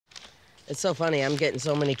It's so funny. I'm getting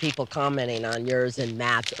so many people commenting on yours and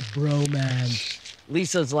Matt's bromance.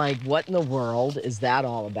 Lisa's like, what in the world is that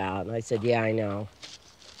all about? And I said, yeah, I know.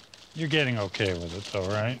 You're getting okay with it, though,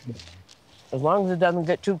 right? As long as it doesn't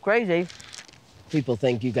get too crazy. People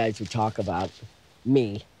think you guys would talk about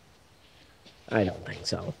me. I don't think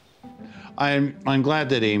so. I'm glad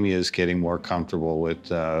that Amy is getting more comfortable with,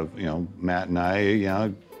 you know, Matt and I, you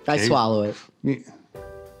know. I swallow it.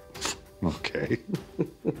 Okay.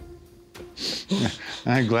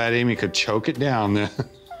 I'm glad Amy could choke it down.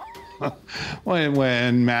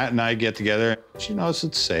 When Matt and I get together, she knows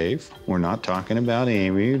it's safe. We're not talking about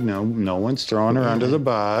Amy. No one's throwing her under the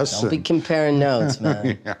bus. Don't be comparing notes,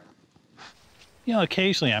 man. Yeah. You know,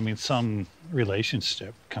 occasionally, I mean, some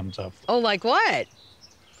relationship comes up. Oh, like what?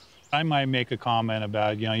 I might make a comment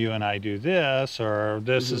about, you know, you and I do this, or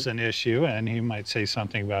this is an issue, and he might say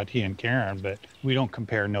something about he and Karen, but we don't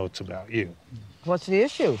compare notes about you. What's the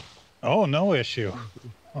issue? Oh, no issue.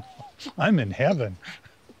 I'm in heaven.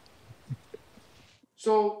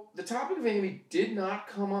 So the topic of Amy did not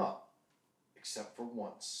come up, except for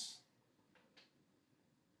once.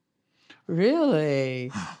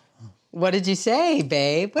 Really? What did you say,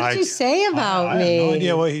 babe? What did you say about me? I have no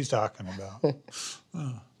idea what he's talking about.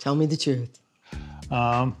 Tell me the truth.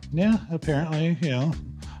 Yeah, apparently, you know,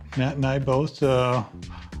 Matt and I both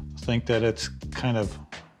think that it's kind of,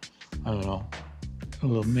 I don't know,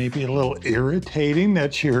 maybe a little irritating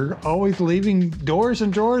that you're always leaving doors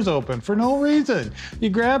and drawers open for no reason. You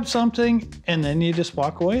grab something and then you just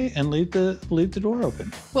walk away and leave the door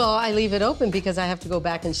open. Well, I leave it open because I have to go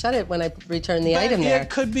back and shut it when I return the item there. It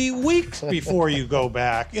could be weeks before you go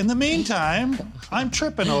back. In the meantime, I'm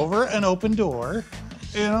tripping over an open door.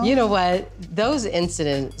 You know what? Those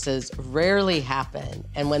incidences rarely happen,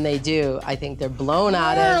 and when they do, I think they're blown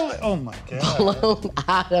out of. Oh my God! Blown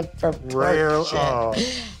out of proportion. Rarely. Oh.